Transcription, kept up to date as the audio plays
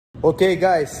Okay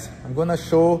guys, I'm gonna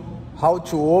show how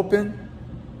to open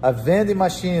a vending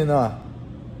machine.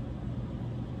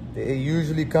 It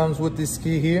usually comes with this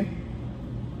key here.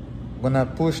 I'm gonna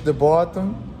push the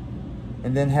button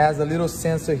and then has a little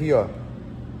sensor here.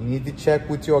 You need to check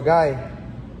with your guy,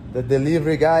 the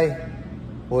delivery guy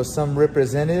or some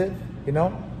representative, you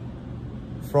know,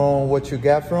 from what you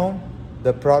get from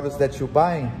the products that you're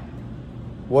buying.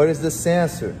 What is the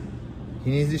sensor?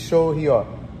 He needs to show here.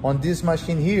 On this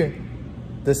machine here,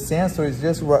 the sensor is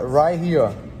just right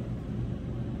here.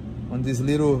 On this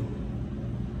little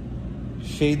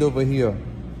shade over here.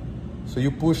 So you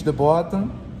push the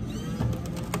button,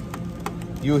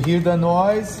 you hear the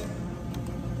noise,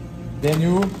 then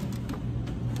you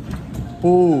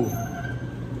pull.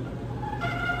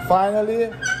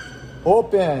 Finally,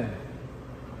 open.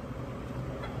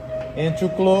 And to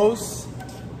close,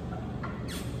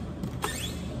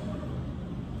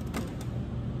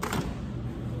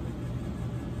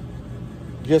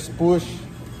 just push.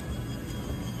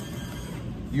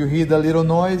 You hear the little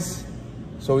noise,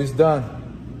 so it's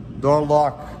done. Door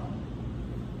lock.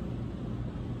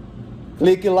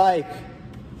 Click like.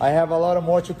 I have a lot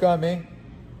more to come, eh?